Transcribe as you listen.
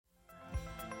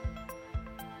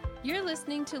You're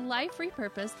listening to Life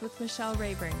Repurposed with Michelle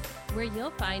Rayburn, where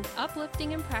you'll find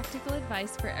uplifting and practical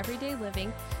advice for everyday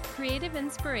living, creative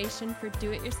inspiration for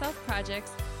do-it-yourself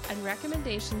projects, and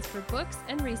recommendations for books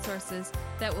and resources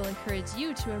that will encourage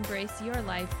you to embrace your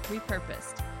life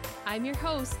repurposed. I'm your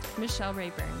host, Michelle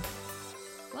Rayburn.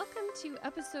 Welcome to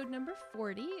episode number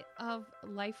 40 of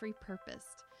Life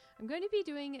Repurposed. I'm going to be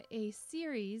doing a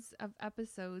series of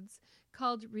episodes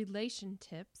called Relation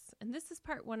Tips, and this is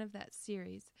part one of that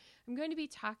series. I'm going to be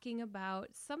talking about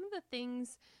some of the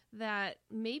things that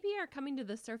maybe are coming to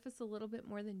the surface a little bit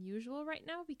more than usual right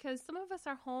now, because some of us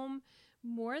are home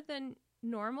more than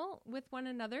normal with one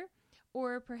another,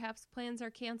 or perhaps plans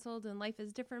are canceled and life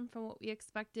is different from what we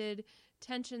expected.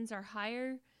 Tensions are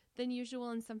higher than usual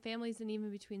in some families and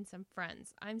even between some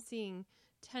friends. I'm seeing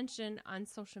tension on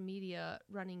social media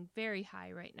running very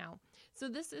high right now. So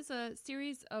this is a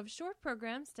series of short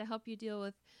programs to help you deal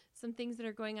with some things that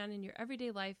are going on in your everyday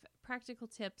life, practical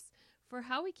tips for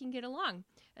how we can get along.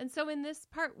 And so in this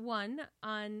part one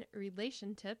on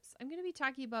relation tips, I'm going to be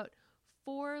talking about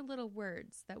 4 little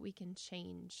words that we can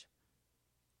change.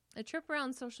 A trip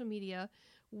around social media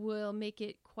will make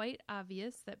it quite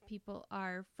obvious that people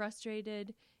are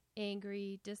frustrated,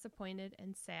 angry, disappointed,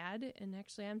 and sad. And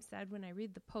actually, I'm sad when I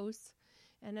read the posts.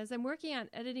 And as I'm working on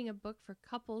editing a book for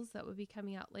couples that will be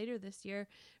coming out later this year,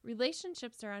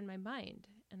 relationships are on my mind.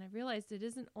 And I realized it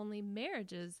isn't only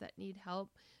marriages that need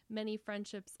help. Many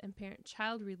friendships and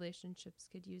parent-child relationships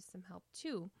could use some help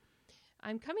too.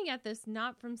 I'm coming at this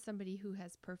not from somebody who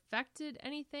has perfected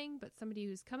anything, but somebody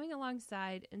who's coming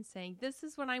alongside and saying, this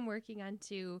is what I'm working on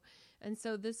too. And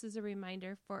so this is a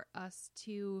reminder for us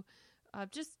to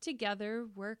just together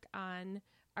work on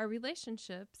our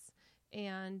relationships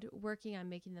and working on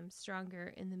making them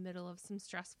stronger in the middle of some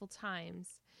stressful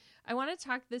times. I want to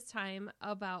talk this time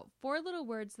about 4 little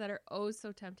words that are oh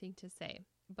so tempting to say,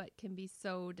 but can be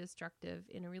so destructive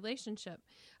in a relationship.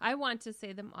 I want to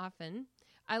say them often.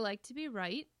 I like to be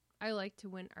right. I like to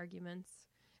win arguments.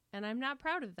 And I'm not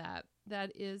proud of that.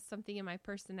 That is something in my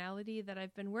personality that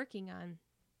I've been working on.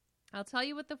 I'll tell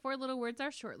you what the 4 little words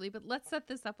are shortly, but let's set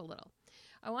this up a little.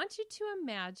 I want you to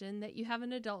imagine that you have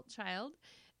an adult child,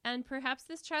 and perhaps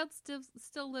this child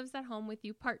still lives at home with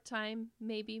you part-time,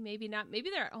 maybe not. Maybe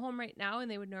they're at home right now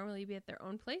and they would normally be at their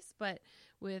own place, but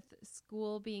with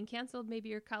school being canceled, maybe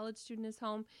your college student is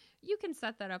home. You can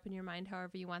set that up in your mind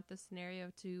however you want the scenario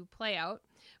to play out.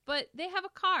 But they have a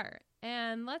car,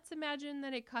 and let's imagine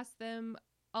that it costs them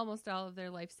almost all of their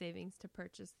life savings to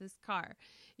purchase this car.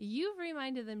 You've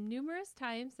reminded them numerous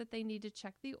times that they need to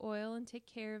check the oil and take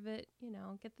care of it,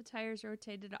 get the tires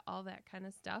rotated, all that kind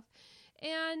of stuff.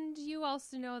 And you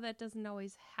also know that doesn't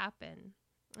always happen.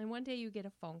 And one day you get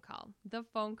a phone call, the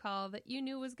phone call that you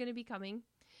knew was going to be coming.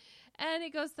 And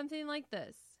it goes something like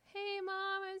this. Hey,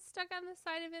 Mom, I'm stuck on the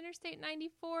side of Interstate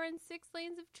 94 in 6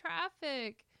 lanes of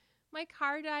traffic. My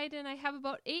car died and I have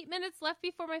about 8 minutes left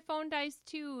before my phone dies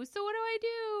too. So what do I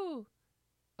do?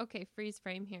 Okay, freeze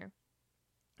frame here.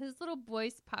 This little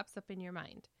voice pops up in your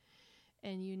mind.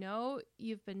 And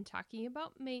you've been talking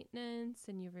about maintenance,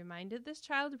 and you've reminded this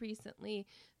child recently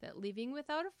that leaving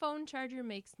without a phone charger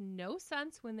makes no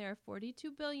sense when there are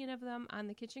 42 billion of them on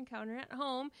the kitchen counter at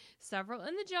home, several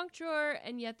in the junk drawer,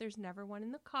 and yet there's never one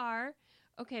in the car.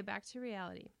 Okay, back to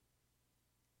reality.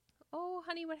 Oh,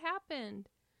 honey, what happened?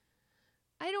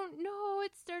 I don't know.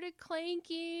 It started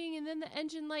clanking, and then the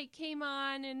engine light came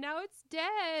on, and now it's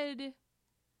dead.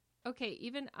 Okay,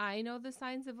 even I know the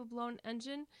signs of a blown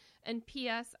engine. And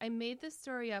P.S., I made this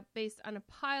story up based on a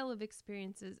pile of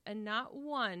experiences and not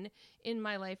one in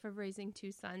my life of raising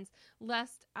 2 sons,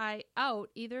 lest I out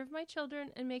either of my children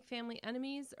and make family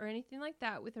enemies or anything like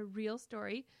that with a real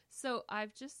story. So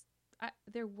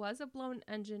there was a blown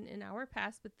engine in our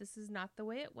past, but this is not the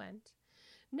way it went.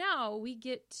 Now we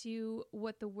get to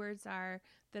what the words are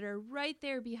that are right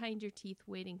there behind your teeth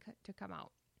waiting to come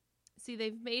out. See,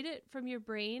 they've made it from your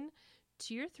brain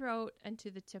to your throat and to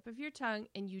the tip of your tongue,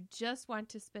 and you just want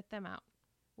to spit them out.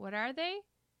 What are they?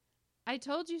 I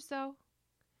told you so.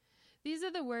 These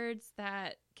are the words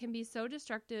that can be so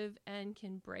destructive and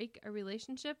can break a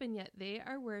relationship, and yet they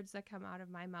are words that come out of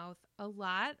my mouth a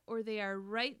lot, or they are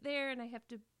right there and I have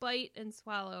to bite and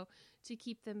swallow to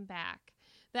keep them back.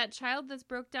 That child that's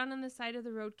broke down on the side of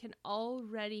the road can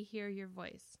already hear your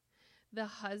voice. The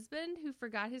husband who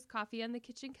forgot his coffee on the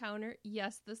kitchen counter,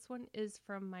 yes, this one is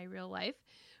from my real life,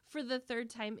 for the 3rd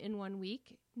time in 1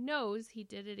 week, knows he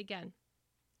did it again.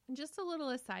 And just a little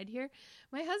aside here,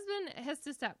 my husband has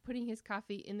to stop putting his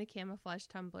coffee in the camouflage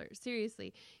tumbler.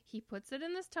 Seriously, he puts it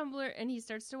in this tumbler and he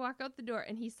starts to walk out the door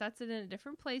and he sets it in a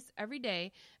different place every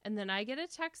day. And then I get a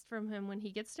text from him when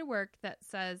he gets to work that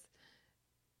says,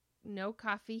 no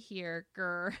coffee here,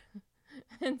 grr.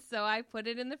 And so I put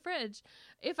it in the fridge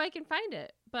if I can find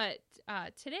it. But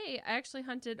today I actually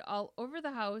hunted all over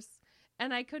the house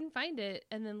and I couldn't find it.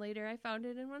 And then later I found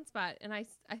it in one spot. And I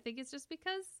think it's just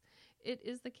because it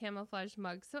is the camouflage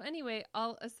mug. So anyway,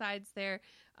 all asides there,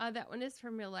 that one is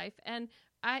from real life. And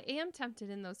I am tempted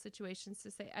in those situations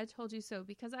to say, I told you so,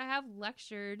 because I have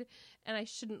lectured, and I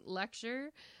shouldn't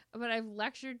lecture, but I've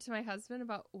lectured to my husband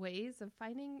about ways of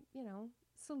finding,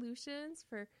 solutions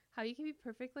for how you can be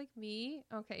perfect like me.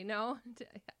 Okay, no,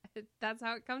 that's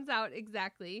how it comes out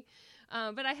exactly.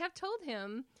 But I have told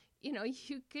him,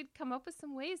 you could come up with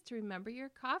some ways to remember your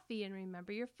coffee and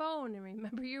remember your phone and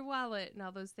remember your wallet and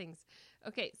all those things.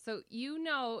 Okay, so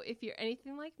if you're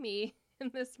anything like me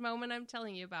in this moment I'm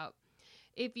telling you about,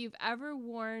 if you've ever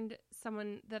warned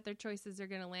someone that their choices are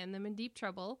going to land them in deep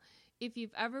trouble, if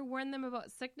you've ever warned them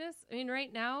about sickness,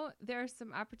 right now there are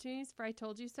some opportunities for I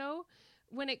told you so.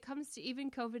 When it comes to even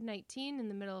COVID-19 in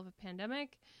the middle of a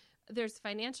pandemic, there's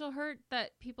financial hurt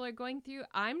that people are going through.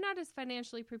 I'm not as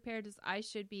financially prepared as I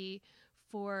should be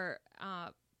for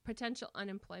potential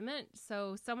unemployment.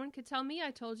 So someone could tell me,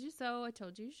 I told you so. I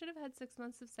told you you should have had 6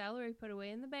 months of salary put away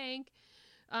in the bank.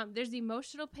 There's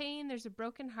emotional pain. There's a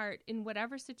broken heart in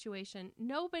whatever situation.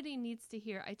 Nobody needs to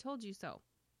hear, I told you so.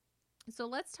 So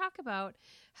let's talk about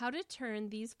how to turn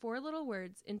these 4 little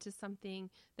words into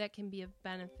something that can be of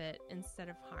benefit instead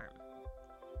of harm.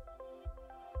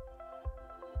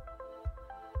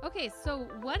 Okay, so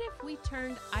what if we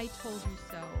turned I told you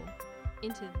so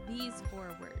into these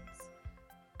 4 words?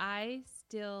 I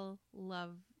still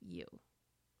love you.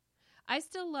 I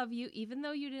still love you even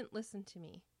though you didn't listen to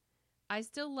me. I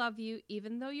still love you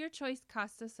even though your choice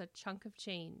cost us a chunk of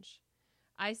change.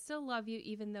 I still love you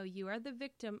even though you are the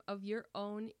victim of your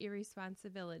own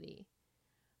irresponsibility.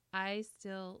 I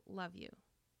still love you.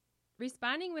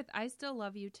 Responding with I still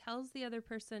love you tells the other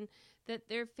person that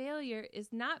their failure is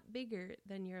not bigger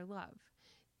than your love.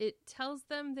 It tells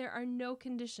them there are no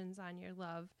conditions on your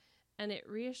love, and it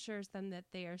reassures them that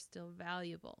they are still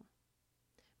valuable.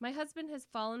 My husband has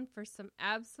fallen for some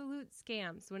absolute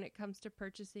scams when it comes to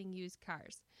purchasing used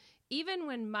cars. Even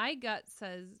when my gut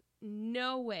says,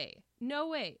 no way, no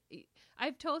way.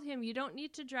 I've told him you don't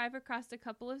need to drive across a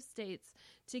couple of states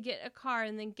to get a car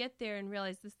and then get there and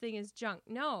realize this thing is junk.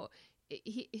 No,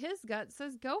 his gut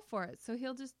says go for it, so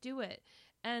he'll just do it.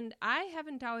 And I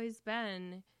haven't always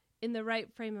been in the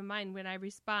right frame of mind when I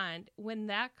respond when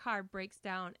that car breaks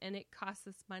down and it costs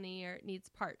us money or it needs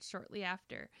parts shortly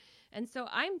after. And so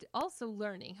I'm also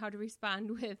learning how to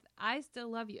respond with, I still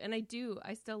love you. And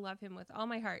I still love him with all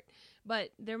my heart. But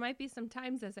there might be some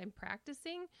times as I'm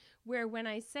practicing where when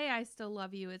I say I still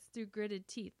love you, it's through gritted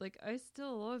teeth. Like, I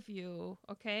still love you,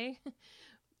 okay?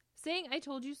 Saying I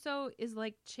told you so is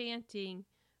like chanting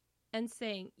and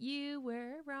saying, you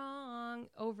were wrong,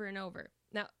 over and over.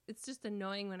 Now, it's just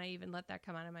annoying when I even let that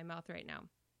come out of my mouth right now.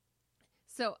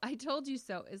 So I told you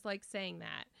so is like saying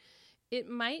that. It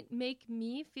might make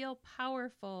me feel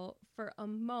powerful for a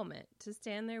moment to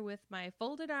stand there with my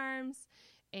folded arms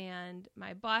and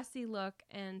my bossy look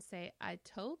and say, I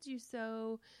told you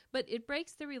so. But it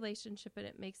breaks the relationship and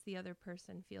it makes the other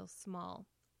person feel small.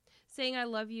 Saying I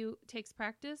love you takes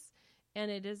practice,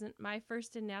 and it isn't my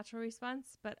first and natural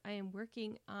response, but I am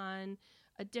working on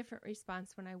a different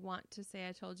response when I want to say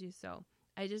I told you so.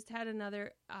 I just had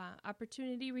another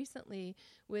opportunity recently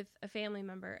with a family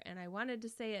member, and I wanted to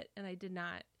say it, and I did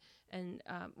not. And,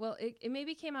 it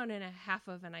maybe came out in a half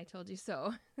of an I told you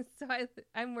so. So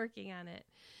I'm working on it.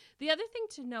 The other thing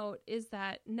to note is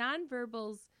that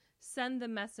nonverbals send the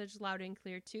message loud and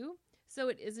clear too. So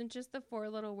it isn't just the 4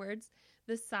 little words.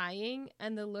 The sighing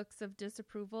and the looks of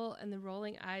disapproval and the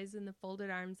rolling eyes and the folded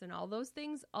arms and all those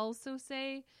things also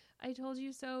say, I told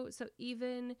you so. So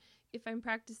even if I'm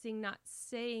practicing not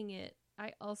saying it,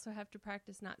 I also have to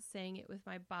practice not saying it with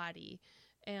my body.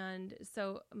 And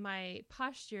so my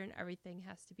posture and everything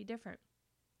has to be different.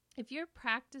 If you're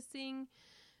practicing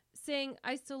saying,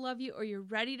 I still love you, or you're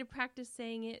ready to practice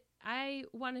saying it, I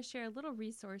want to share a little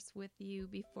resource with you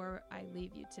before I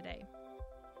leave you today.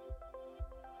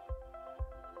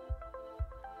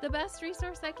 The best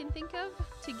resource I can think of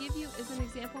to give you is an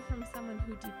example from someone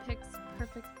who depicts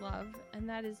perfect love, and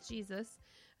that is Jesus.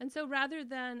 And so rather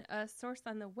than a source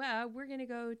on the web, we're going to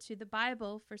go to the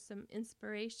Bible for some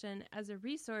inspiration as a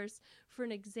resource for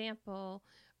an example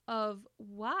of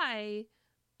why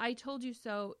I told you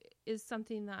so is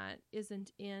something that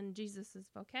isn't in Jesus's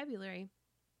vocabulary.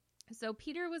 So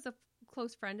Peter was a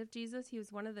close friend of Jesus. He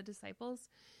was one of the disciples,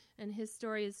 and his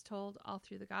story is told all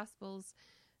through the Gospels.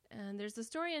 And there's a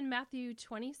story in Matthew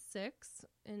 26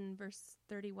 in verse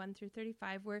 31 through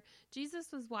 35 where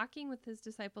Jesus was walking with his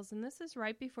disciples, and this is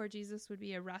right before Jesus would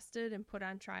be arrested and put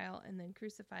on trial and then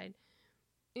crucified.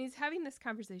 And he's having this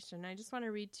conversation. I just want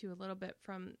to read to you a little bit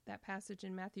from that passage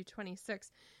in Matthew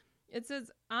 26. It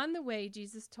says, "On the way,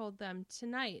 Jesus told them,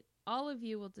 'Tonight, all of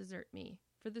you will desert me.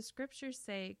 For the scriptures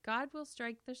say, God will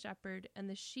strike the shepherd, and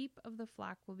the sheep of the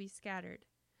flock will be scattered.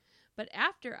 But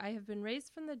after I have been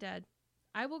raised from the dead,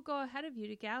 I will go ahead of you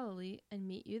to Galilee and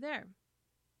meet you there.'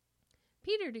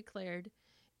 Peter declared,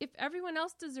 'If everyone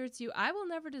else deserts you, I will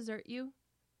never desert you.'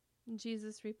 And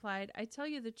Jesus replied, 'I tell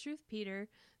you the truth, Peter,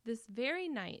 this very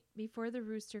night before the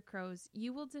rooster crows,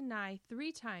 you will deny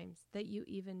 3 times that you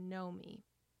even know me.'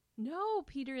 'No,'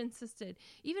 Peter insisted.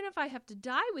 'Even if I have to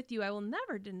die with you, I will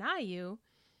never deny you.'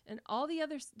 And all the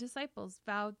other disciples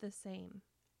vowed the same."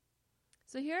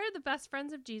 So here are the best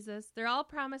friends of Jesus. They're all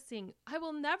promising, "I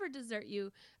will never desert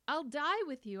you. I'll die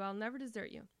with you. I'll never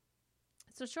desert you."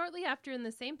 So shortly after, in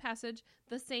the same passage,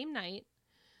 the same night,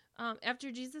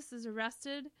 after Jesus is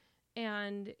arrested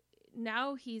and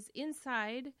now he's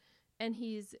inside and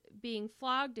he's being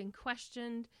flogged and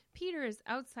questioned, Peter is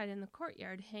outside in the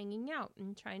courtyard hanging out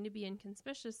and trying to be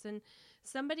inconspicuous. And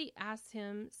somebody asks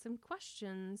him some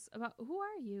questions about, "Who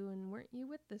are you and weren't you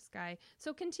with this guy?"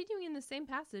 So continuing in the same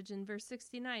passage in verse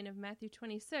 69 of Matthew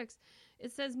 26,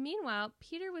 it says, "Meanwhile,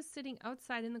 Peter was sitting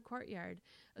outside in the courtyard.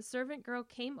 A servant girl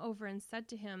came over and said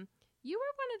to him, 'You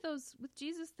were one of those with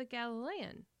Jesus the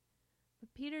Galilean.'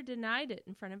 But Peter denied it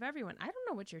in front of everyone. 'I don't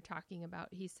know what you're talking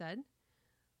about,' he said.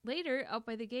 Later, out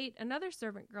by the gate, another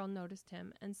servant girl noticed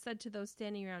him and said to those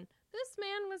standing around, 'This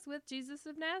man was with Jesus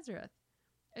of Nazareth.'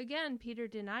 Again, Peter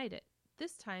denied it,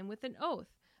 this time with an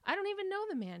oath. 'I don't even know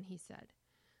the man,' he said.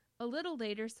 A little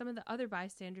later, some of the other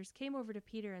bystanders came over to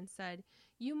Peter and said,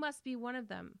 'You must be one of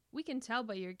them. We can tell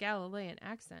by your Galilean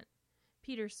accent.'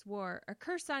 Peter swore, 'A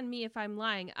curse on me if I'm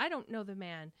lying. I don't know the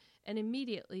man.' And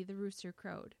immediately the rooster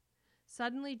crowed.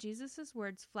 Suddenly, Jesus'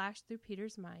 words flashed through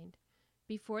Peter's mind.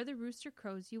 'Before the rooster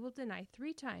crows, you will deny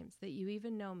 3 times that you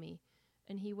even know me.'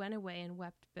 And he went away and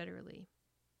wept bitterly."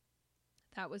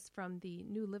 That was from the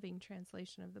New Living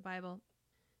Translation of the Bible.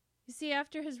 You see,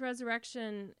 after his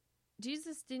resurrection,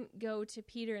 Jesus didn't go to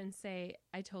Peter and say,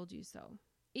 "I told you so."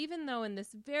 Even though in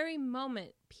this very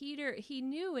moment, Peter, he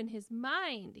knew in his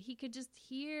mind, he could just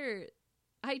hear,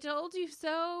 "I told you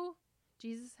so."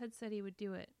 Jesus had said he would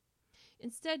do it.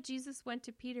 Instead, Jesus went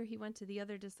to Peter, he went to the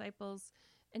other disciples,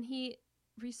 and he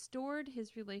restored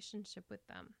his relationship with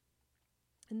them.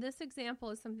 And this example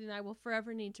is something that I will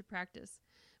forever need to practice.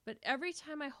 But every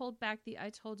time I hold back the "I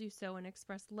told you so" and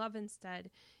express love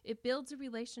instead, it builds a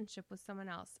relationship with someone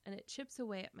else, and it chips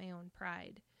away at my own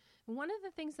pride. And one of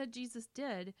the things that Jesus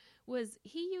did was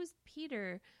he used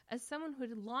Peter as someone who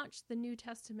had launched the New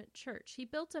Testament church. He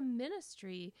built a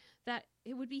ministry that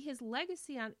it would be his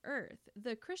legacy on earth,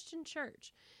 the Christian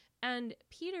church. And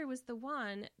Peter was the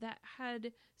one that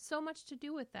had so much to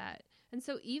do with that. And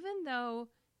so even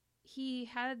though he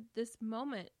had this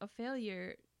moment of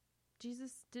failure,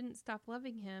 Jesus didn't stop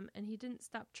loving him, and he didn't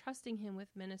stop trusting him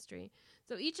with ministry.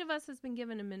 So each of us has been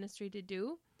given a ministry to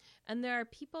do, and there are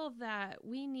people that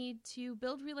we need to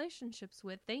build relationships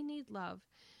with. They need love.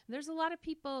 And there's a lot of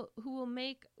people who will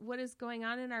make what is going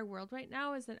on in our world right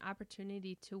now as an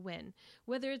opportunity to win,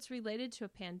 whether it's related to a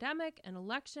pandemic, an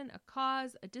election, a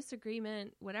cause, a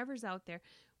disagreement, whatever's out there.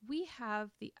 We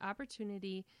have the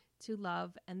opportunity to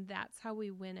love, and that's how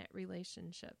we win at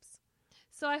relationships.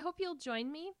 So I hope you'll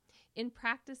join me in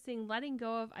practicing letting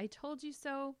go of "I told you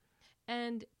so"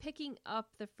 and picking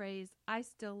up the phrase "I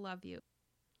still love you."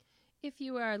 If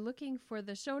you are looking for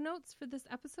the show notes for this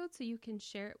episode so you can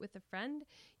share it with a friend,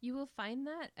 you will find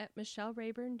that at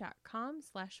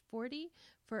michellerayburn.com/40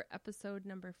 for episode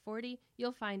number 40.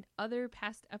 You'll find other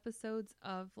past episodes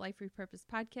of Life Repurposed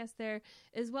podcast there,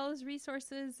 as well as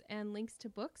resources and links to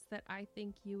books that I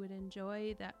think you would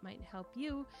enjoy that might help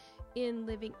you in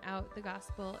living out the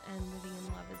gospel and living in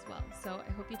love as well. So I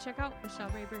hope you check out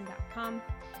michellerayburn.com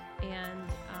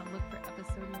and look for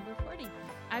episode number 40.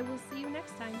 I will see you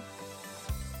next time.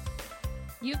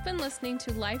 You've been listening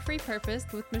to Life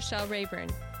Repurposed with Michelle Rayburn.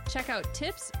 Check out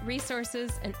tips,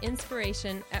 resources, and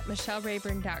inspiration at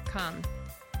michellerayburn.com.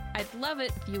 I'd love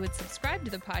it if you would subscribe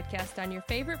to the podcast on your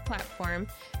favorite platform,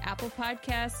 Apple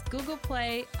Podcasts, Google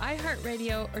Play,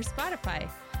 iHeartRadio, or Spotify.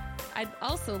 I'd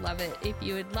also love it if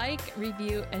you would like,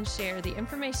 review, and share the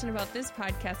information about this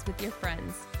podcast with your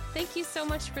friends. Thank you so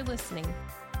much for listening.